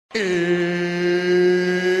It's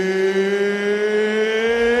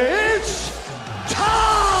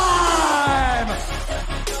time!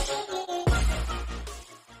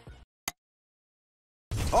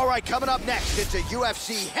 All right, coming up next, it's a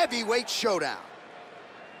UFC heavyweight showdown.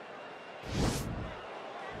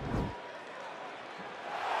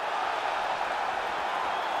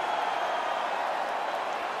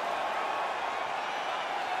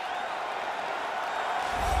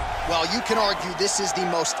 Well, you can argue this is the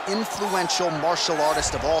most influential martial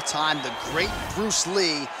artist of all time, the great Bruce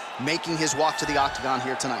Lee, making his walk to the octagon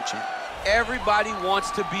here tonight, champ. Everybody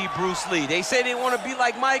wants to be Bruce Lee. They say they want to be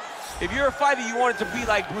like Mike. If you're a fighter, you want it to be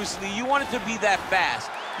like Bruce Lee. You want it to be that fast.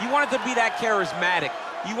 You want it to be that charismatic.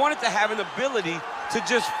 You want it to have an ability to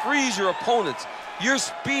just freeze your opponents. Your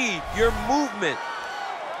speed, your movement,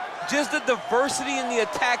 just the diversity in the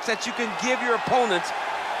attacks that you can give your opponents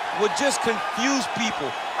would just confuse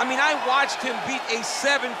people. I mean, I watched him beat a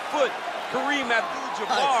 7-foot Kareem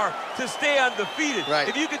Abdul-Jabbar to stay undefeated. Right.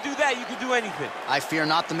 If you could do that, you could do anything. I fear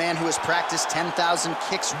not the man who has practiced 10,000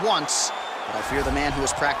 kicks once, but I fear the man who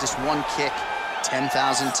has practiced one kick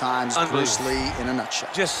 10,000 times. Bruce Lee in a nutshell.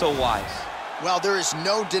 Just so wise. Well, there is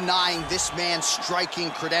no denying this man's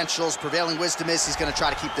striking credentials. Prevailing wisdom is he's going to try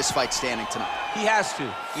to keep this fight standing tonight. He has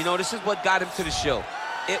to. You know, this is what got him to the show.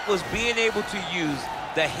 It was being able to use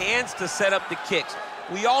the hands to set up the kicks.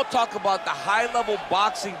 We all talk about the high-level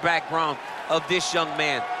boxing background of this young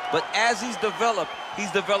man, but as he's developed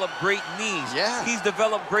great knees. Yeah. He's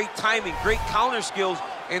developed great timing, great counter skills,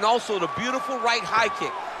 and also the beautiful right high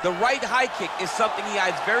kick. The right high kick is something he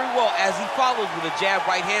hides very well as he follows with a jab,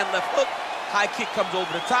 right hand, left hook. High kick comes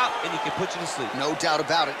over the top, and he can put you to sleep. No doubt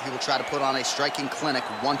about it. He will try to put on a striking clinic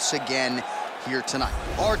once again here tonight.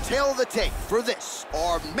 Our tail of the tape for this,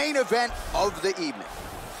 our main event of the evening.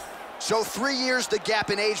 So 3 years the gap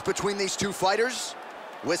in age between these two fighters,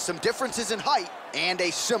 with some differences in height and a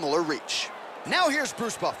similar reach. Now here's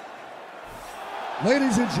Bruce Buffer.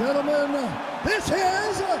 Ladies and gentlemen, this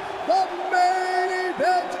is the main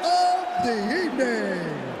event of the evening.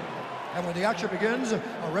 And when the action begins, a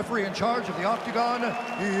referee in charge of the octagon,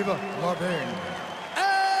 Yves Larbing.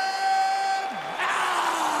 And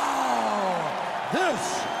now,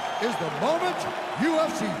 this is the moment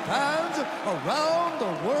UFC fans around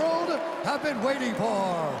the world have been waiting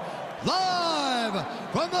for. Live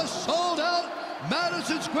from the sold-out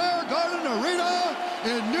Madison Square Garden Arena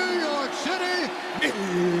in New York City, it's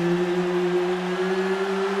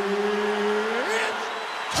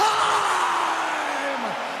time!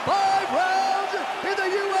 5 rounds in the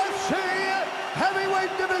UFC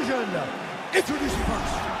heavyweight division. Introducing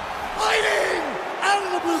first, fighting out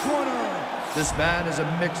of the blue corner. This man is a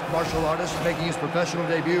mixed martial artist making his professional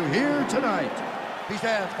debut here tonight. He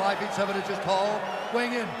stands 5 feet 7 inches tall,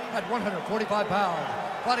 weighing in at 145 pounds.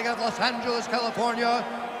 Fighting out of Los Angeles, California,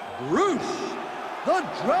 Bruce the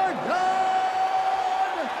Dragon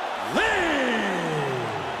Lee.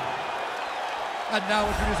 And now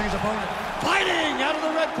introducing his opponent, fighting out of the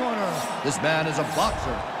red corner. This man is a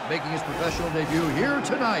boxer making his professional debut here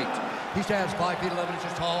tonight. He stands 5 feet 11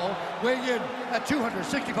 inches tall, weighing in at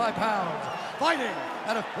 265 pounds. Fighting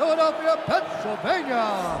out of Philadelphia,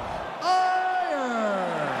 Pennsylvania,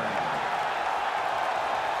 Iron.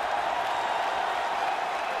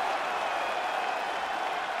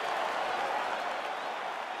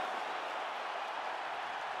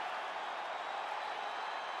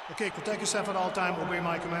 Okay, protect yourself at all time, obey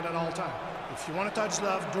my command at all time. If you want to touch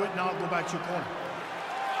love, do it now, go back to your corner.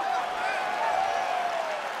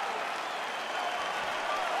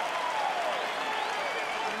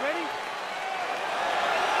 You ready?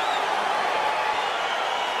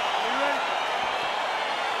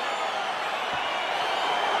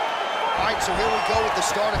 All right, so here we go with the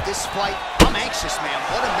start of this fight. I'm anxious, man.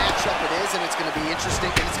 What a matchup it is, and it's going to be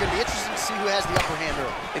interesting. And it's going to be interesting to see who has the upper hand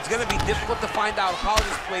early. It's going to be difficult to find out how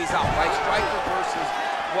this plays out, right? Striker versus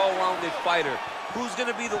well-rounded fighter. Who's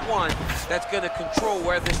going to be the one that's going to control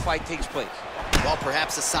where this fight takes place? Well,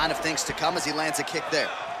 perhaps a sign of things to come as he lands a kick there.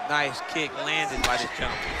 Nice kick landed by this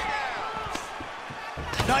gentleman.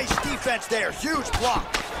 Nice defense there. Huge block.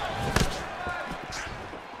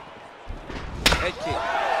 Head kick.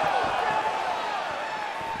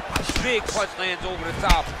 Big punch lands over the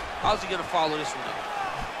top. How's he going to follow this one up?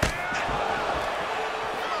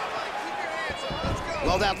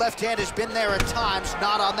 Well, that left hand has been there at times,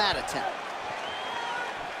 not on that attempt.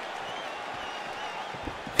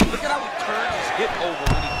 Look at how he turns his hip over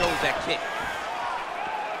when he throws that kick.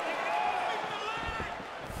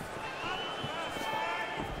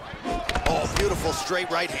 Oh, beautiful straight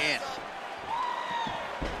right hand.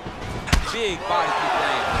 Big body kick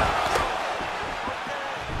land.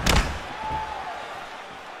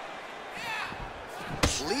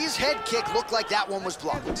 head kick looked like that one was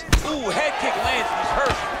blocked. Ooh, head kick lands, he's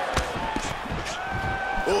hurt.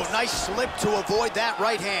 Ooh, nice slip to avoid that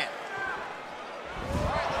right hand.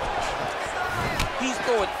 He's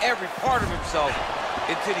throwing every part of himself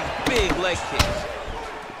into these big leg kicks.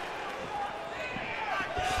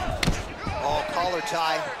 Oh, collar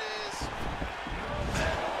tie.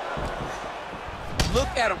 Look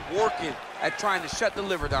at him working at trying to shut the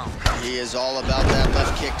liver down. He is all about that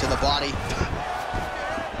left kick to the body.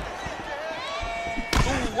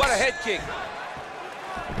 Ooh, what a head kick.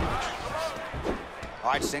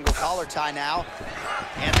 All right, single collar tie now,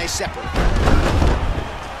 and they separate.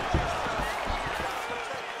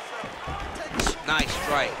 Nice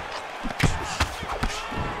strike.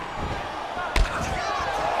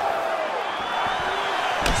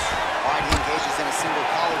 All right, he engages in a single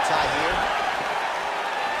collar tie here.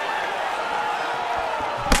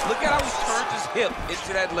 Look at how he turns his hip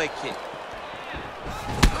into that leg kick.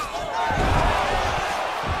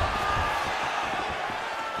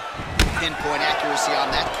 Pinpoint accuracy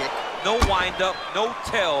on that kick. No wind-up, no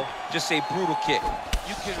tell, just a brutal kick.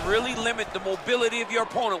 You can really limit the mobility of your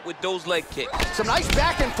opponent with those leg kicks. Some nice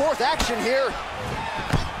back and forth action here.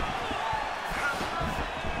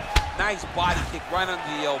 Nice body kick right under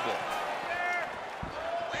the elbow.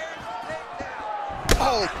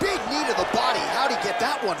 Oh, big knee to the body. How'd he get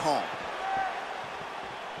that one home?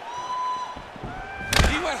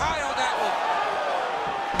 He went high on that one.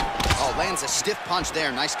 Oh, lands a stiff punch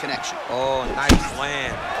there. Nice connection. Oh, nice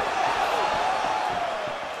land.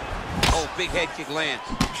 Oh, big head kick lands.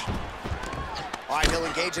 All right, he'll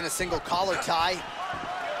engage in a single collar tie.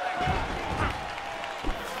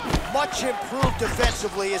 Much improved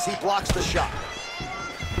defensively as he blocks the shot.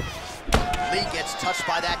 Lee gets touched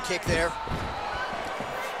by that kick there.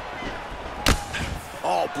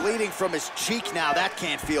 Oh, bleeding from his cheek now. That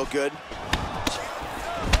can't feel good.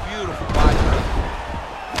 Beautiful body.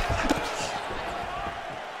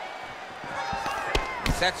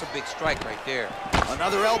 That's a big strike right there.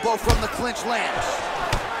 Another elbow from the clinch lands.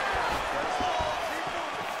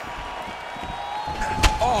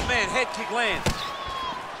 Oh, man, head kick lands.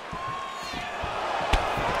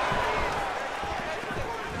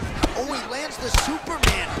 Oh, he lands the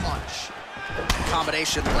Superman punch.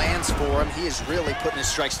 Combination lands for him. He is really putting his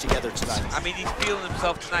strikes together tonight. I mean, he's feeling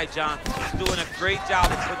himself tonight, John. He's doing a great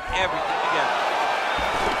job of putting everything together.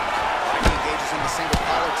 He engages in the single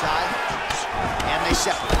collar tie, and they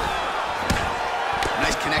separate.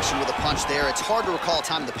 Nice connection with a punch there. It's hard to recall a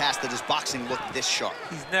time in the past that his boxing looked this sharp.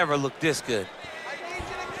 He's never looked this good.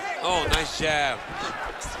 Oh, nice jab.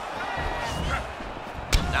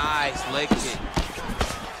 Nice leg kick.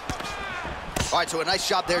 All right, so a nice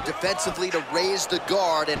job there defensively to raise the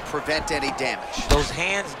guard and prevent any damage. Those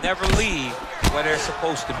hands never leave where they're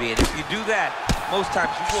supposed to be. And if you do that, most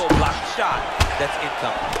times you will block a shot that's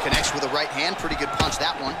incoming. Connects with a right hand. Pretty good punch,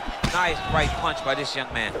 that one. Nice right punch by this young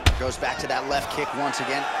man. Goes back to that left kick once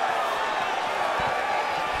again.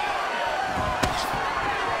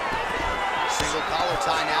 Single collar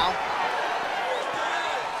tie now.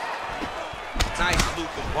 Nice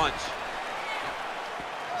looping punch.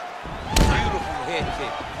 Beautiful head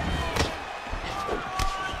kick.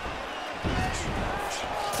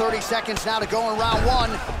 30 seconds now to go in round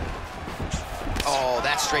one. Oh,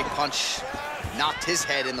 that straight punch knocked his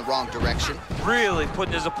head in the wrong direction. Really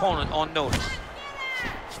putting his opponent on notice.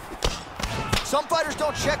 Some fighters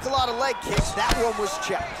don't check a lot of leg kicks. That one was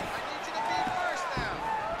checked.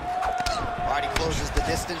 All right, he closes the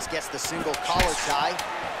distance, gets the single collar tie.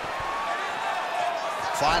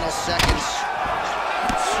 Final seconds.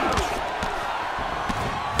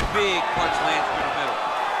 Big punch lands through the middle.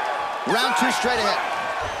 Round two straight ahead.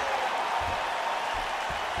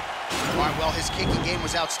 All right, well, his kicking game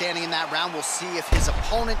was outstanding in that round. We'll see if his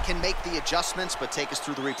opponent can make the adjustments, but take us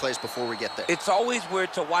through the replays before we get there. It's always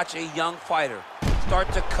weird to watch a young fighter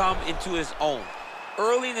start to come into his own.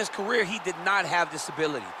 Early in his career, he did not have this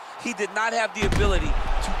ability. He did not have the ability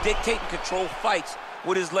to dictate and control fights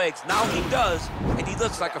with his legs. Now he does, and he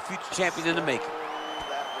looks like a future champion in the making.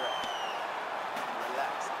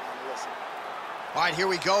 All right,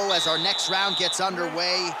 here we go as our next round gets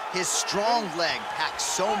underway. His strong leg packs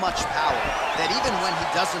so much power that even when he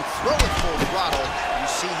doesn't throw it full throttle, you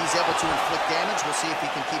see he's able to inflict damage. We'll see if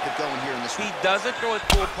he can keep it going here in this round. He doesn't throw it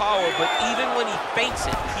full power, but even when he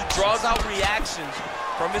feints it, he draws out reactions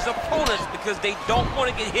from his opponents because they don't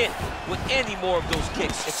want to get hit with any more of those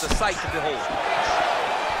kicks. It's a sight to behold.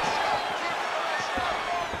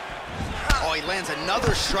 Oh, he lands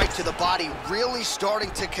another strike to the body, really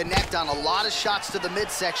starting to connect on a lot of shots to the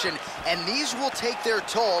midsection, and these will take their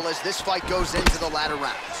toll as this fight goes into the latter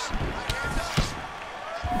rounds.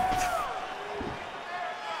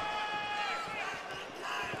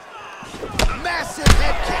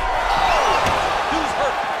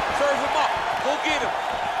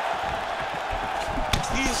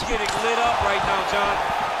 He's getting lit up right now, John.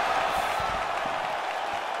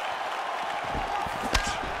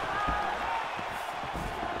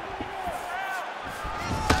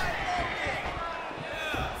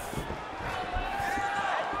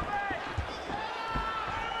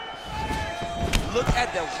 Look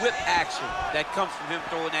at the whip action that comes from him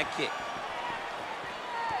throwing that kick.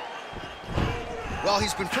 Well,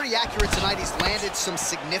 he's been pretty accurate tonight. He's landed some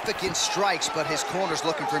significant strikes, but his corner's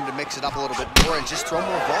looking for him to mix it up a little bit more and just throw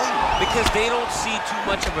more volume. Because they don't see too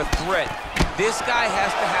much of a threat. This guy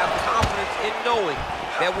has to have confidence in knowing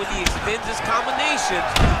that when he extends his combinations,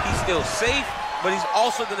 he's still safe, but he's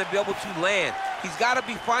also going to be able to land. He's got to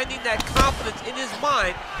be finding that confidence in his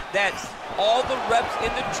mind that all the reps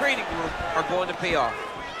in the training room are going to pay off.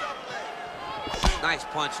 Nice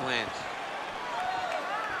punch lands.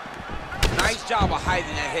 Nice job of hiding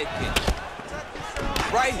that head kick.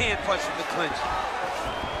 Right hand punch from the clinch.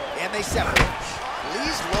 And they separate.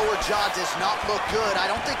 Lee's lower jaw does not look good. I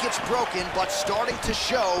don't think it's broken, but starting to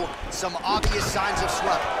show some obvious signs of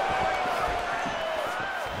swelling.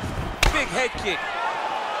 Big head kick.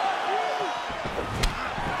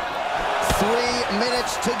 3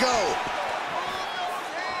 minutes to go.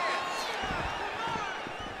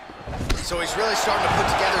 So he's really starting to put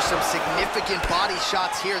together some significant body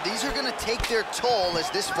shots here. These are going to take their toll as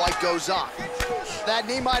this fight goes on. That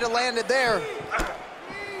knee might have landed there.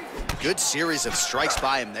 Good series of strikes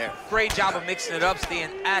by him there. Great job of mixing it up, staying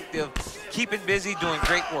active, keeping busy, doing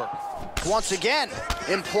great work. Once again,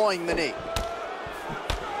 employing the knee.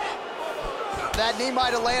 That knee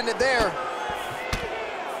might have landed there.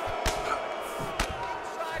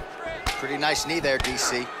 Pretty nice knee there,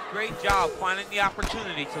 DC. Great job finding the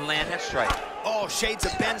opportunity to land that strike. Oh, shades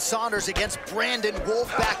of Ben Saunders against Brandon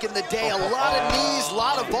Wolf back in the day. A lot of knees, a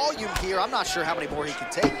lot of volume here. I'm not sure how many more he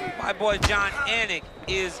can take. My boy John Anik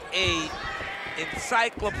is a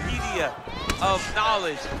encyclopedia of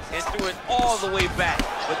knowledge and threw it all the way back.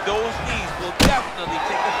 But those knees will definitely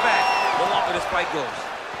take effect the longer this fight goes.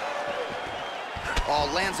 Oh,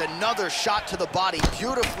 lands another shot to the body,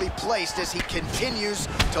 beautifully placed as he continues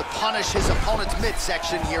to punish his opponent's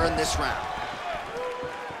midsection here in this round.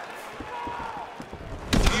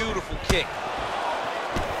 Beautiful kick.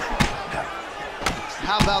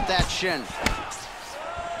 How about that shin?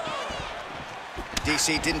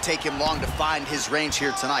 DC didn't take him long to find his range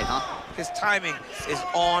here tonight, huh? His timing is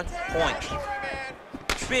on point.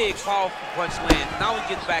 Big, powerful punch land. Now he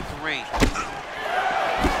gets back to range.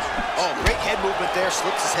 Oh, great head movement there,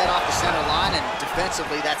 slips his head off the center line, and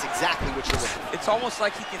defensively, that's exactly what you're looking for. It's almost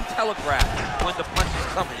like he can telegraph when the punch is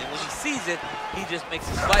coming, and when he sees it, he just makes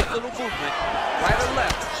a slight little movement, right or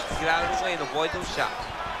left, to get out of the way and avoid those shots.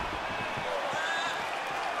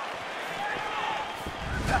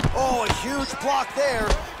 Oh, a huge block there.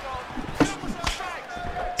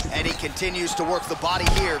 And he continues to work the body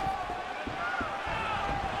here.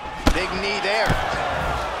 Big knee there.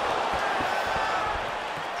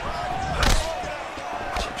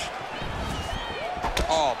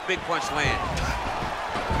 Oh, big punch land.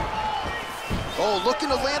 Oh, looking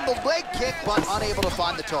to land the leg kick, but unable to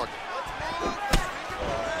find the target.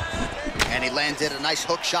 And he landed a nice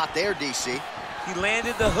hook shot there, DC. He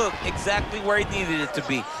landed the hook exactly where he needed it to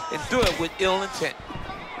be and threw it with ill intent.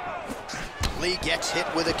 Lee gets hit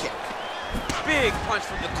with a kick. Big punch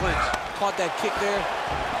from the clinch. Caught that kick there.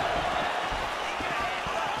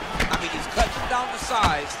 I mean, he's cutting down the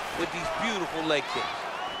sides with these beautiful leg kicks.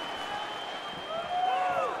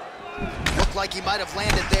 Looked like he might have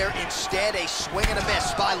landed there. Instead, a swing and a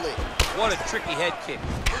miss by Lee. What a tricky head kick.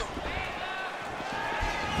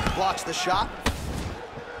 Blocks the shot.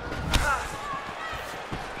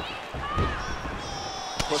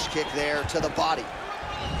 Push kick there to the body.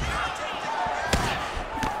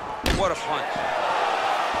 What a punch.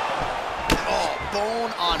 Oh,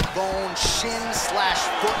 bone on bone, shin slash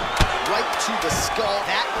foot, right to the skull.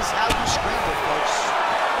 That is how you scramble, folks.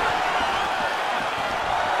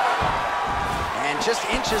 And just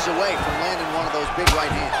inches away from landing one of those big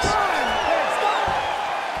right hands.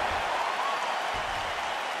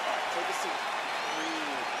 Take a seat.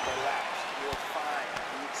 Breathe. Relax. You're fine.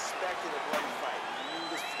 You expected a bloody fight. You knew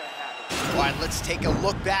this was going to happen. All right, let's take a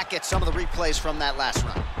look back at some of the replays from that last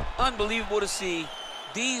round. Unbelievable to see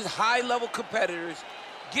these high-level competitors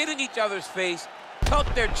get in each other's face,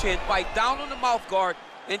 tuck their chin, bite down on the mouth guard,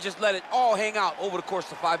 and just let it all hang out over the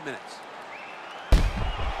course of 5 minutes.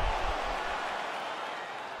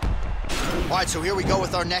 All right, so here we go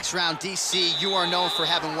with our next round. DC, you are known for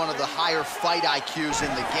having one of the higher fight IQs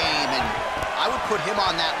in the game, and I would put him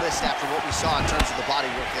on that list after what we saw in terms of the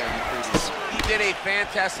body work there in the previous. He did a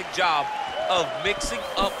fantastic job of mixing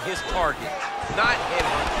up his target. Not head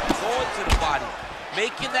hunting, going to the body,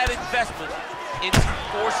 making that investment into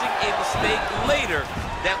forcing a mistake later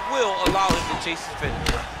that will allow him to chase his finish.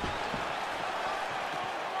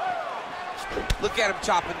 Look at him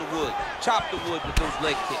chopping the wood. Chop the wood with those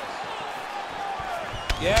leg kicks.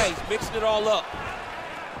 Yeah, he's mixing it all up.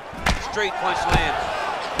 Straight punch lands.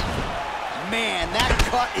 Man, that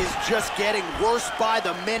cut is just getting worse by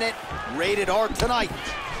the minute. Rated R tonight.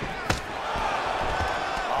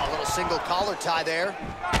 Oh, a little single collar tie there.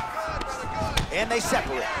 And they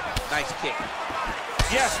separate. Nice kick.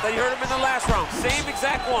 Yes, they hurt him in the last round. Same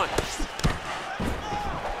exact one.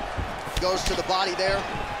 Goes to the body there.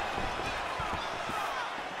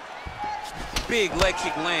 Big leg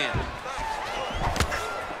kick land.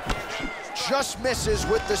 Just misses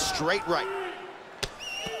with the straight right.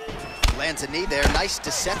 Lands a knee there. Nice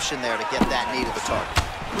deception there to get that knee to the target.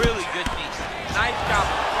 Really good knee. Nice job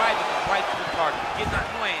of driving it right to the target. Getting it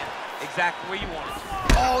to land exactly where you want it.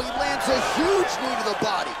 Oh, he lands a huge knee to the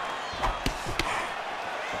body.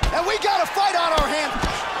 And we got a fight on our hands.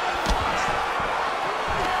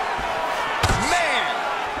 Man!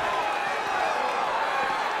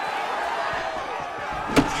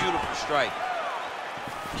 Beautiful strike.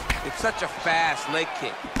 It's such a fast leg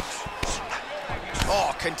kick.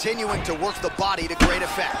 Oh, continuing to work the body to great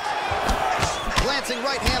effect. Glancing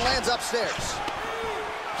right hand lands upstairs.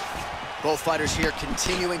 Both fighters here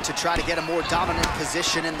continuing to try to get a more dominant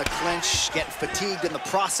position in the clinch, get fatigued in the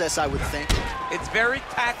process, I would think. It's very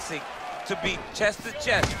taxing to be chest to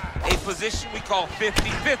chest, a position we call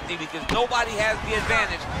 50-50 because nobody has the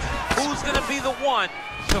advantage. Who's gonna be the one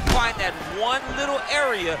to find that one little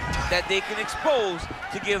area that they can expose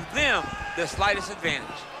to give them the slightest advantage?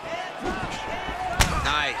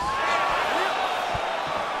 Nice.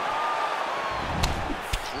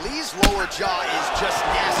 Lee's lower jaw is just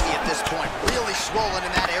nasty at this point. Really swollen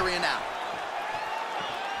in that area now.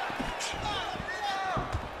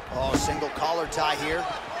 Oh, single collar tie here.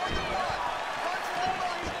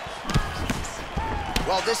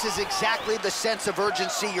 Well, this is exactly the sense of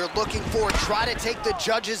urgency you're looking for. Try to take the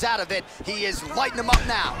judges out of it. He is lighting them up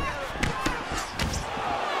now.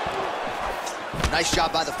 Nice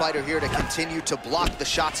job by the fighter here to continue to block the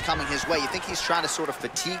shots coming his way. You think he's trying to sort of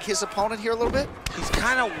fatigue his opponent here a little bit? He's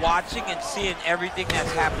kind of watching and seeing everything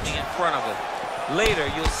that's happening in front of him. Later,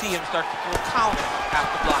 you'll see him start to throw counters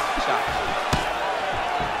after blocking shots.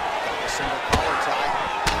 A single collar tie.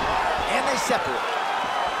 And they separate.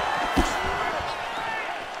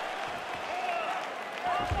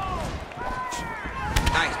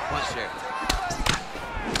 Nice punch there.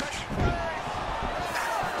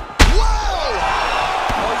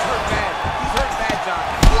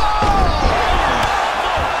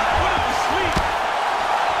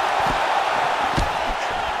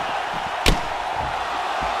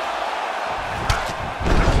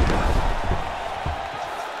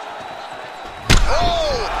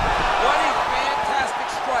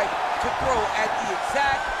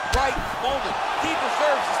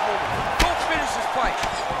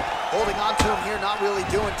 Holding on to him here, not really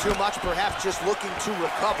doing too much, perhaps just looking to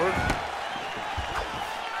recover.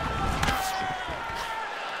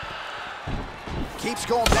 Keeps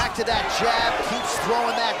going back to that jab, keeps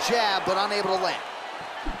throwing that jab, but unable to land.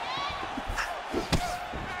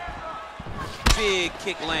 Big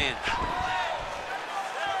kick land.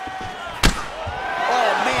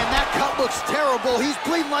 Oh man, that cut looks terrible. He's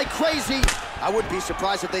bleeding like crazy. I wouldn't be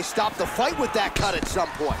surprised if they stopped the fight with that cut at some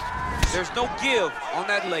point. There's no give on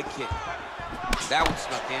that leg kick. That one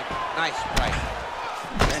snuck in. Nice right.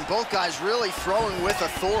 And both guys really throwing with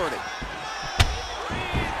authority.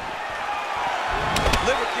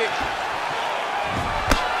 Liver kick.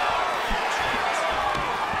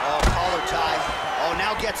 Oh, collar tie. Oh,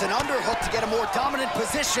 now gets an underhook to get a more dominant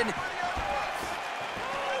position.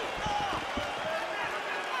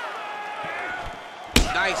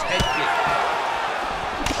 Nice head kick.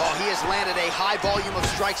 Oh, he has landed a high volume of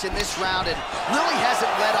strikes in this round and really hasn't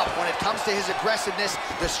let up when it comes to his aggressiveness.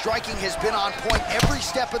 The striking has been on point every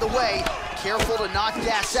step of the way. Careful to not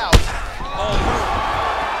gas out. Oh,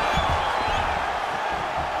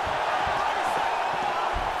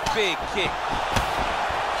 big kick.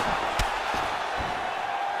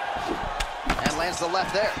 And lands the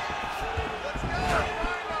left there.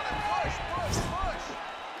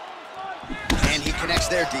 And he connects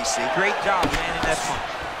there, DC. Great job landing that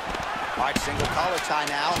punch. All right, single collar tie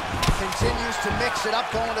now. Continues to mix it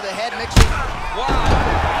up, going to the head, mixing. Wow.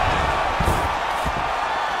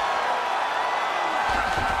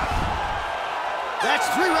 That's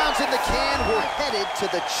 3 rounds in the can. We're headed to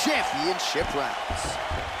the championship rounds.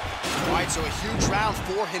 All right, so a huge round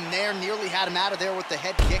for him there. Nearly had him out of there with the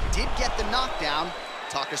head kick. Did get the knockdown.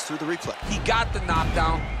 Talk us through the replay. He got the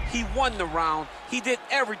knockdown. He won the round. He did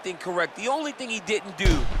everything correct. The only thing he didn't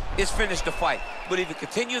do is finish the fight. But if he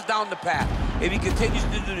continues down the path, if he continues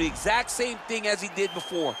to do the exact same thing as he did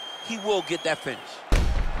before, he will get that finish.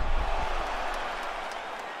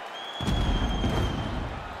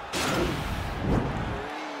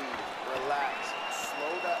 Relax.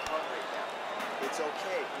 Slow that heart rate down. It's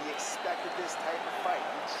okay. We expected this type of fight.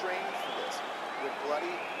 You trained for this. You're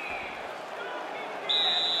bloody.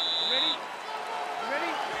 Ready?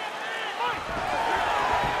 Ready?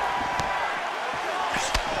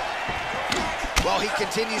 Well, he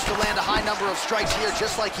continues to land a high number of strikes here,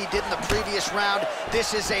 just like he did in the previous round.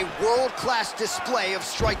 This is a world-class display of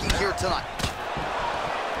striking here tonight.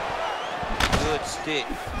 Good stick.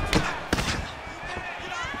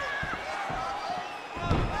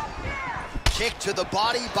 Kick to the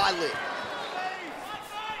body by Lee.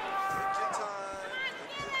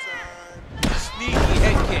 Sneaky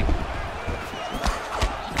head kick.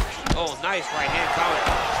 Oh, nice right hand counter.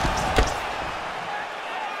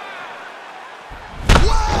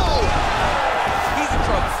 Whoa! He's in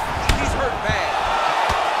trouble. He's hurt bad.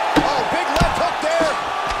 Oh, big left hook there.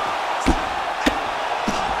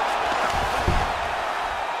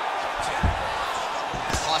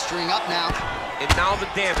 Posturing up now. And now the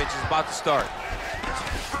damage is about to start.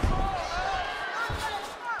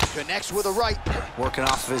 Connects with a right. Working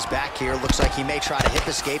off of his back here. Looks like he may try to hip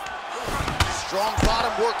escape. Strong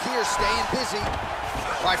bottom work here, staying busy.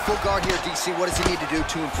 All right, full guard here, DC. What does he need to do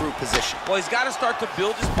to improve position? Well, he's got to start to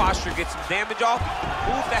build his posture, get some damage off,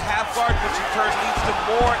 move to half guard, which in turn leads to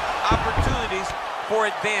more opportunities for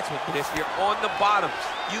advancement. But if you're on the bottom,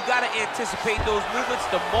 you got to anticipate those movements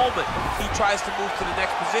the moment he tries to move to the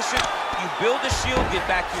next position. You build a shield, get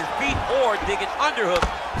back to your feet, or dig an underhook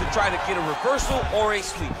to try to get a reversal or a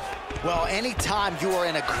sweep. Well, anytime you are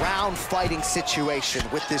in a ground fighting situation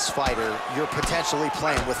with this fighter, you're potentially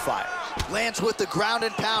playing with fire. Lands with the ground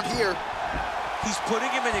and pound here. He's putting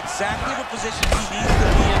him in exactly the position he needs to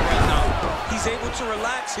be in right now. He's able to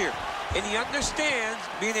relax here. And he understands,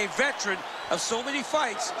 being a veteran of so many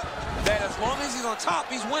fights, that as long as he's on top,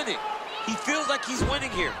 he's winning. He feels like he's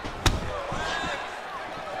winning here.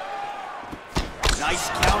 Nice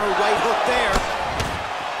counter right hook there.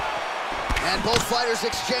 And both fighters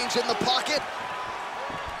exchange in the pocket.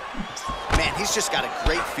 Man, he's just got a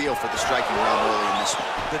great feel for the striking realm early in this one.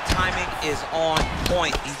 The timing is on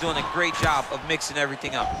point. He's doing a great job of mixing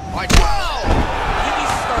everything up. All right, whoa! He needs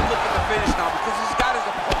to start looking to finish now because he's got his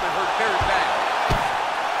opponent hurt very bad.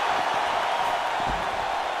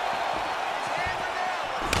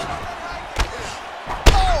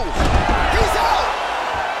 Oh! He's out!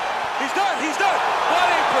 He's done, he's done! What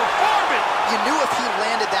a performance! You knew if he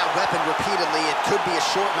landed that weapon repeatedly, it could be a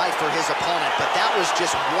short night for his opponent, but that was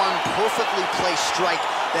just one perfectly placed strike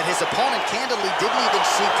that his opponent candidly didn't even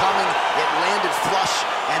see coming. It landed flush,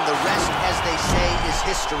 and the rest, as they say, is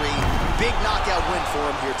history. Big knockout win for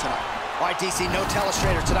him here tonight. All right, DC, no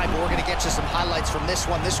telestrator tonight, but we're going to get you some highlights from this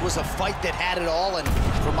one. This was a fight that had it all, and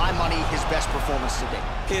for my money, his best performance to date.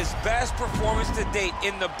 His best performance to date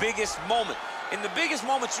in the biggest moment. In the biggest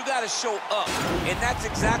moments, you got to show up, and that's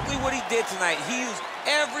exactly what he did tonight. He used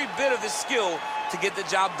every bit of his skill to get the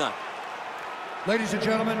job done. Ladies and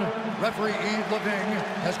gentlemen, referee Yves Leving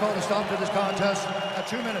has called a stop to this contest at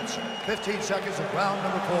 2 minutes, 15 seconds of round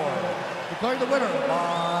number 4. Declaring the winner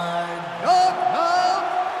by knockout,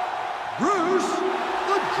 Bruce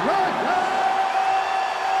the Dragon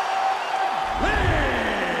Lee!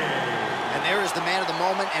 And there is the man of the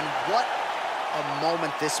moment, and what a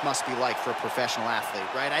moment this must be like for a professional athlete,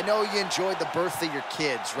 right? I know you enjoyed the birth of your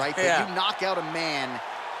kids, right? But yeah, you knock out a man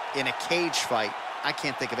in a cage fight, I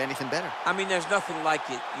can't think of anything better. I mean, there's nothing like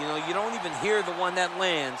it. You know, you don't even hear the one that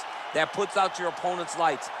lands, that puts out your opponent's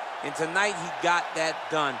lights. And tonight, he got that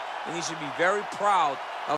done. And he should be very proud